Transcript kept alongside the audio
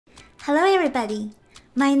Hello everybody,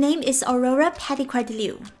 my name is Aurora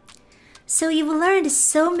Peddycord-Liu. So you've learned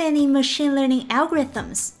so many machine learning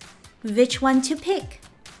algorithms. Which one to pick?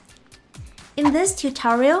 In this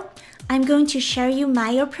tutorial, I'm going to share you my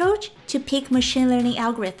approach to pick machine learning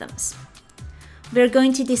algorithms. We're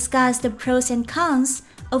going to discuss the pros and cons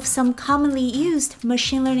of some commonly used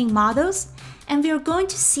machine learning models, and we're going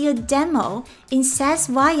to see a demo in SAS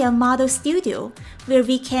Model Studio where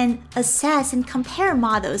we can assess and compare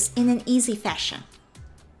models in an easy fashion.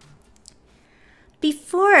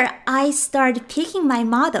 Before I start picking my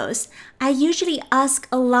models, I usually ask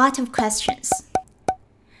a lot of questions.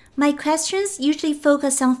 My questions usually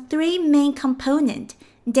focus on three main components: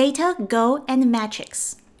 data, goal, and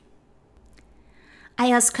metrics.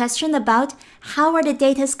 I ask questions about how are the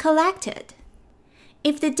data collected.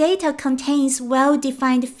 If the data contains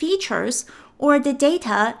well-defined features or the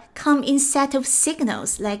data come in set of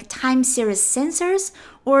signals like time series sensors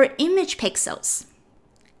or image pixels.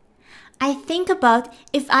 I think about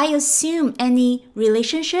if I assume any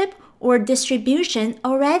relationship or distribution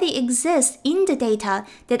already exists in the data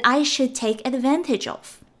that I should take advantage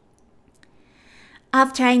of.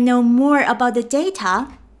 After I know more about the data,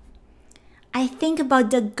 I think about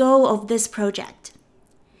the goal of this project.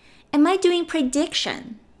 Am I doing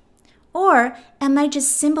prediction? Or am I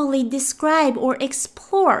just simply describe or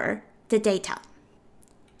explore the data?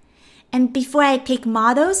 And before I pick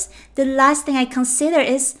models, the last thing I consider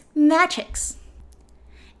is metrics.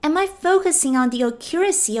 Am I focusing on the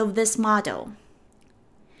accuracy of this model?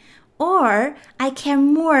 Or I care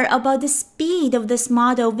more about the speed of this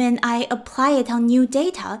model when I apply it on new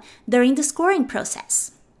data during the scoring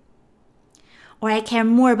process? Or I care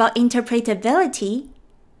more about interpretability?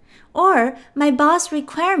 Or my boss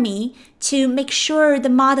require me to make sure the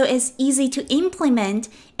model is easy to implement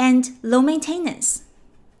and low maintenance?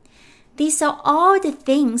 These are all the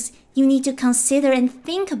things you need to consider and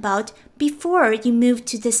think about before you move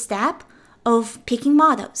to the step of picking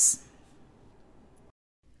models.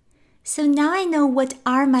 So now I know what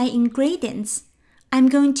are my ingredients. I'm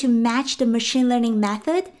going to match the machine learning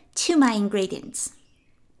method to my ingredients.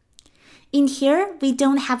 In here, we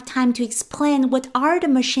don't have time to explain what are the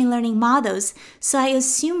machine learning models, so I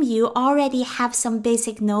assume you already have some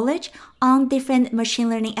basic knowledge on different machine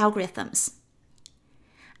learning algorithms.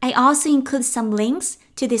 I also include some links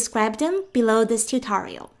to describe them below this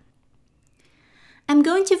tutorial. I'm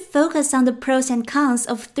going to focus on the pros and cons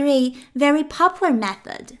of three very popular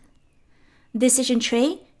methods: decision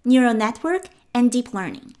tree, neural network, and deep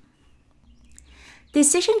learning.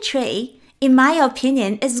 Decision tree, in my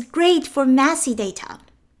opinion, is great for messy data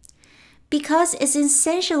because it's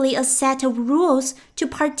essentially a set of rules to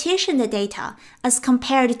partition the data as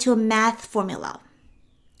compared to a math formula.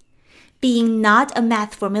 Being not a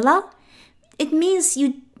math formula, it means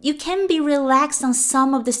you can be relaxed on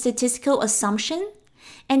some of the statistical assumption,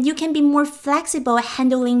 and you can be more flexible at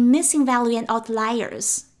handling missing value and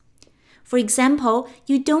outliers. For example,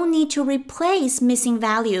 you don't need to replace missing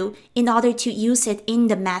value in order to use it in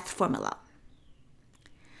the math formula.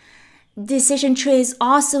 Decision tree is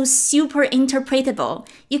also super interpretable.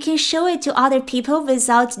 You can show it to other people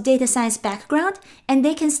without data science background, and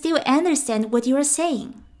they can still understand what you are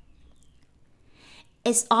saying.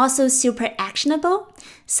 It's also super actionable.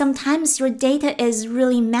 Sometimes your data is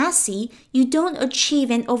really messy. You don't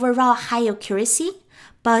achieve an overall high accuracy.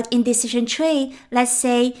 But in decision tree, let's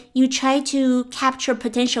say you try to capture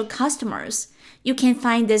potential customers. You can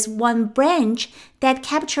find this one branch that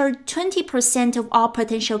captured 20% of all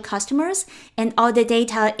potential customers, and all the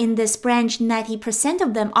data in this branch, 90%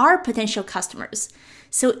 of them are potential customers.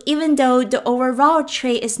 So even though the overall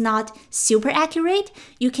tree is not super accurate,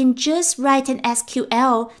 you can just write an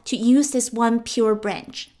SQL to use this one pure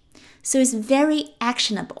branch. So it's very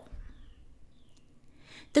actionable.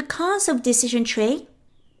 The cons of decision tree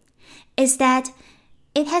is that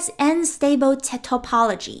it has unstable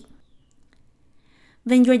topology.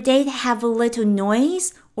 When your data have a little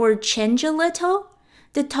noise or change a little,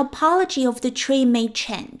 the topology of the tree may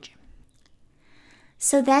change.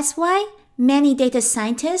 So that's why many data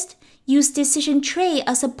scientists use decision tree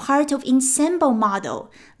as a part of ensemble model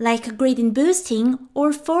like gradient boosting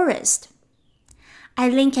or forest. I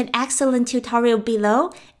link an excellent tutorial below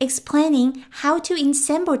explaining how to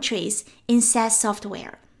ensemble trees in SAS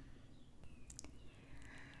Software.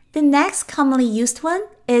 The next commonly used one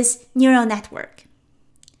is neural network.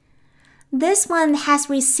 This one has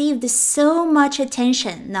received so much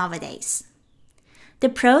attention nowadays. The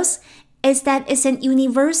pros is that it's an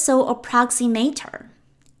universal approximator.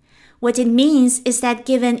 What it means is that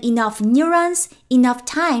given enough neurons, enough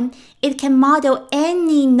time, it can model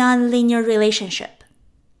any nonlinear relationship.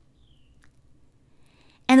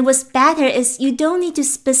 And what's better is you don't need to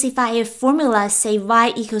specify a formula, say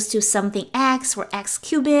y equals to something x or x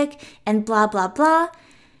cubic and blah, blah, blah.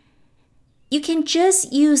 You can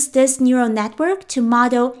just use this neural network to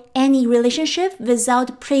model any relationship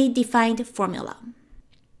without predefined formula.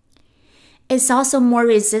 It's also more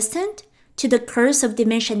resistant to the curse of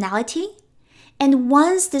dimensionality. And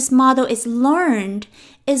once this model is learned,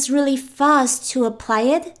 it's really fast to apply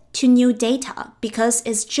it to new data because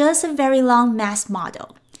it's just a very long math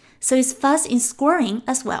model. So it's fast in scoring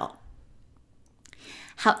as well.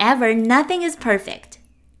 However, nothing is perfect.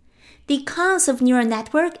 The cons of neural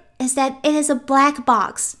network is that it is a black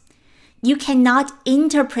box. You cannot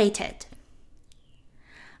interpret it.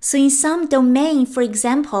 So in some domain, for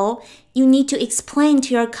example, you need to explain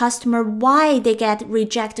to your customer why they get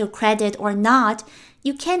rejected credit or not.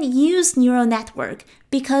 You can't use neural network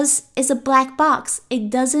because it's a black box.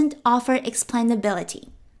 It doesn't offer explainability.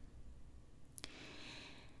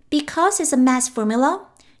 Because it's a math formula,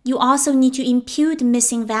 you also need to impute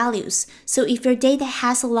missing values. So if your data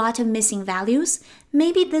has a lot of missing values,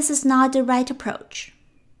 maybe this is not the right approach.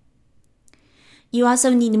 You also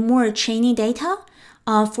need more training data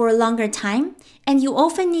for a longer time, and you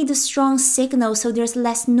often need a strong signal so there's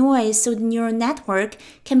less noise so the neural network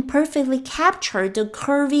can perfectly capture the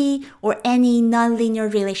curvy or any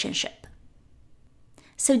nonlinear relationship.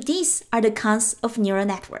 So these are the cons of neural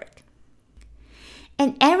network.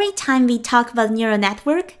 And every time we talk about neural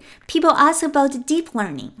network, people ask about deep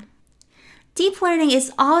learning. Deep learning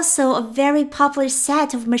is also a very popular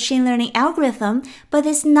set of machine learning algorithm, but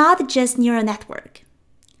it's not just neural network.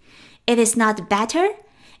 It is not better,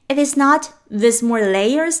 it is not with more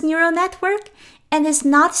layers neural network, and it's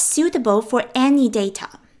not suitable for any data.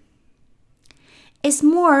 It's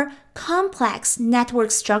more complex network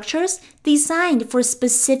structures designed for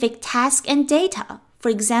specific tasks and data. For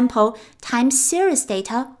example, time series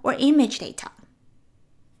data or image data.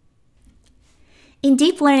 In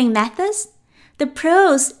deep learning methods, the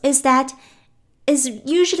pros is that it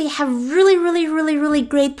usually have really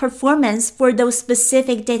great performance for those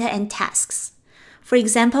specific data and tasks. For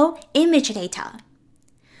example, image data.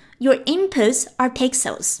 Your inputs are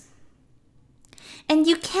pixels. And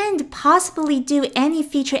you can't possibly do any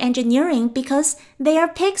feature engineering because they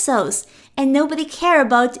are pixels and nobody cares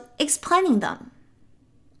about explaining them.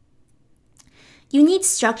 You need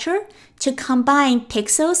structure to combine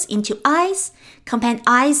pixels into eyes, combine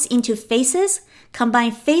eyes into faces,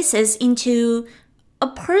 combine faces into a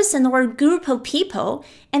person or a group of people,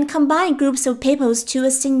 and combine groups of people to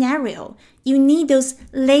a scenario. You need those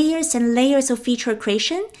layers and layers of feature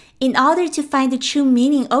creation in order to find the true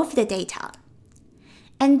meaning of the data.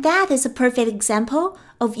 And that is a perfect example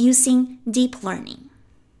of using deep learning.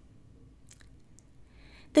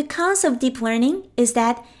 The cons of deep learning is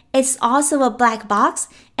that it's also a black box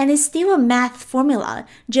and it's still a math formula,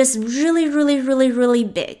 just really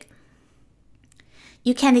big.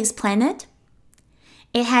 You can't explain it.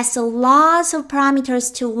 It has lots of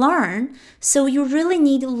parameters to learn, so you really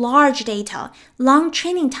need large data, long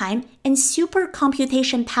training time, and super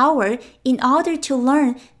computation power in order to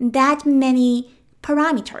learn that many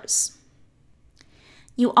parameters.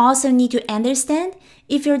 You also need to understand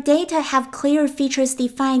if your data have clear features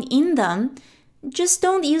defined in them, just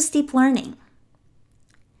don't use deep learning.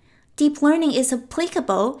 Deep learning is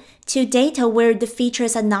applicable to data where the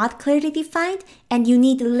features are not clearly defined and you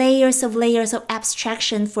need layers of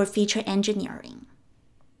abstraction for feature engineering.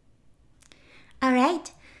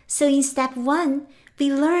 Alright, so in step 1,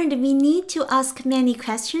 we learned we need to ask many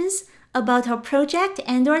questions about our project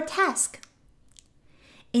and our task.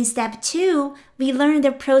 In step 2, we learned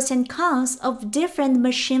the pros and cons of different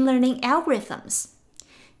machine learning algorithms.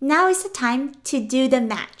 Now is the time to do the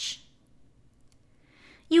match.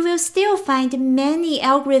 You will still find many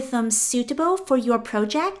algorithms suitable for your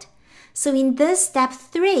project. So in this step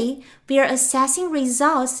 3, we are assessing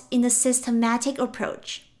results in a systematic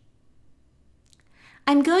approach.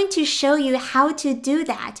 I'm going to show you how to do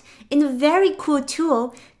that in a very cool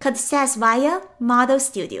tool called SAS Model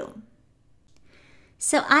Studio.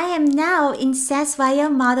 So I am now in SAS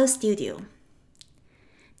Model Studio.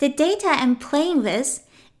 The data I'm playing with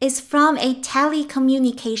is from a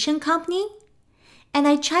telecommunication company, and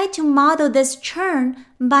I tried to model this churn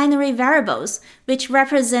binary variables, which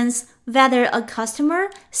represents whether a customer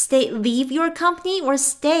leave your company or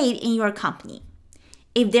stayed in your company.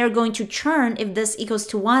 If they're going to churn, if this equals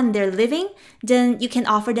to 1, they're leaving, then you can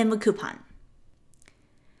offer them a coupon.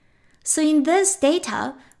 So in this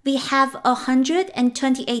data, we have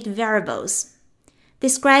 128 variables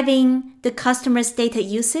describing the customer's data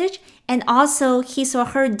usage and also his or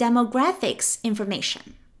her demographics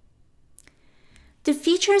information. The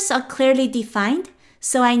features are clearly defined,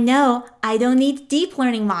 so I know I don't need deep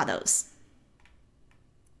learning models.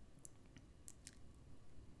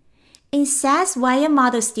 In SAS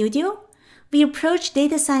Model Studio, we approach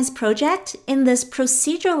data science project in this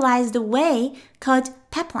proceduralized way called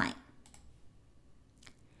pipeline.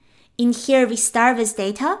 In here, we start with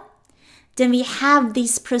data. Then we have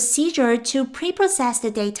this procedure to pre-process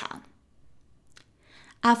the data.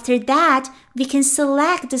 After that, we can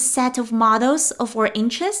select the set of models of our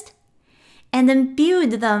interest and then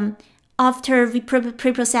build them after we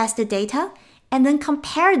pre-process the data and then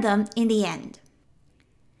compare them in the end.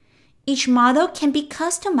 Each model can be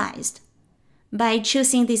customized by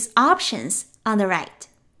choosing these options on the right.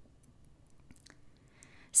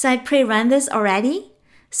 So I pre-run this already.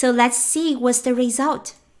 So let's see what's the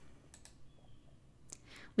result.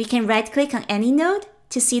 We can right-click on any node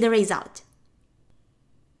to see the result.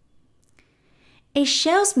 It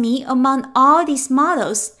shows me among all these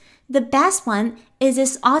models, the best one is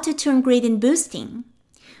this auto-tune gradient boosting,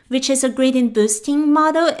 which is a gradient boosting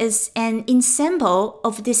model is an ensemble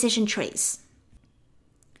of decision trees.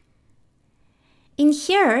 In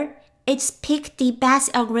here, it's picked the best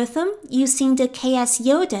algorithm using the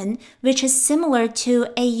KS-Yoden, which is similar to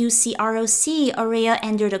AUC-ROC area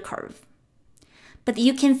under the curve. But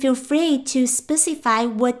you can feel free to specify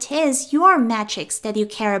what is your metrics that you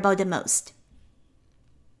care about the most.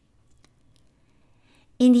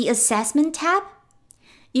 In the Assessment tab,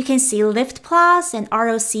 you can see lift plots and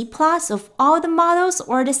ROC plots of all the models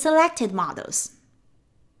or the selected models.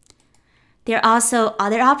 There are also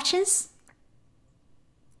other options.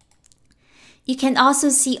 You can also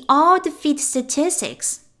see all the fit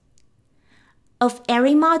statistics of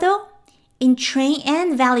every model in train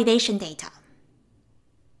and validation data.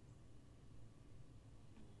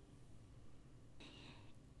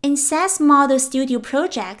 In SAS Model Studio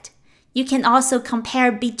project, you can also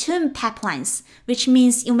compare between pipelines, which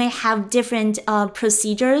means you may have different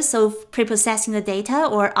procedures of pre-processing the data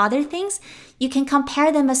or other things. You can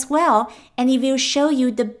compare them as well, and it will show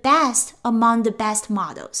you the best among the best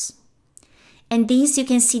models. And these you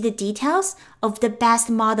can see the details of the best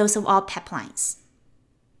models of all pipelines.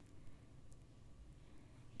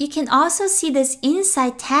 You can also see this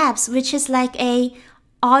inside tabs, which is like a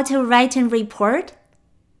auto-written report.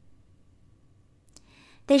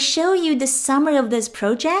 They show you the summary of this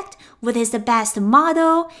project, what is the best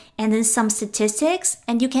model, and then some statistics,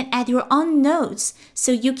 and you can add your own notes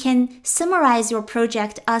so you can summarize your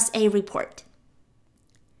project as a report.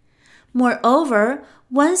 Moreover,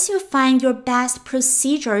 once you find your best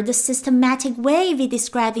procedure, the systematic way we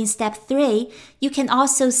described in step 3, you can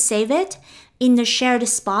also save it in the shared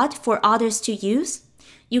spot for others to use.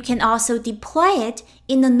 You can also deploy it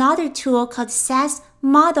in another tool called SAS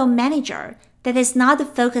Model Manager. That is not the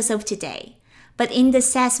focus of today. But in the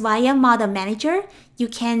SAS Model Manager, you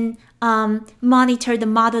can monitor the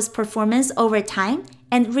model's performance over time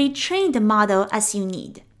and retrain the model as you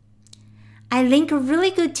need. I link a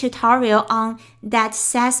really good tutorial on that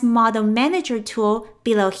SAS Model Manager tool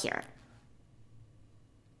below here.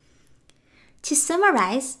 To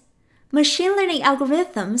summarize, machine learning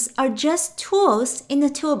algorithms are just tools in the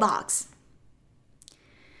toolbox.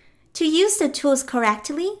 To use the tools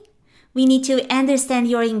correctly, we need to understand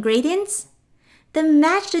your ingredients, then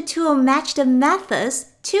match the tool, match the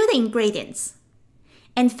methods to the ingredients.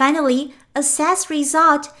 And finally, assess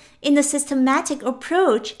result in a systematic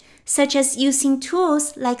approach, such as using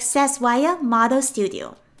tools like SAS Model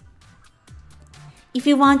Studio. If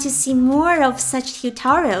you want to see more of such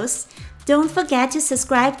tutorials, don't forget to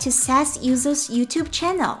subscribe to SAS Users YouTube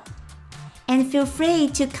channel. And feel free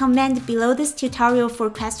to comment below this tutorial for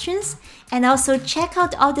questions, and also check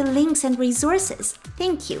out all the links and resources.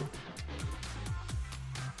 Thank you.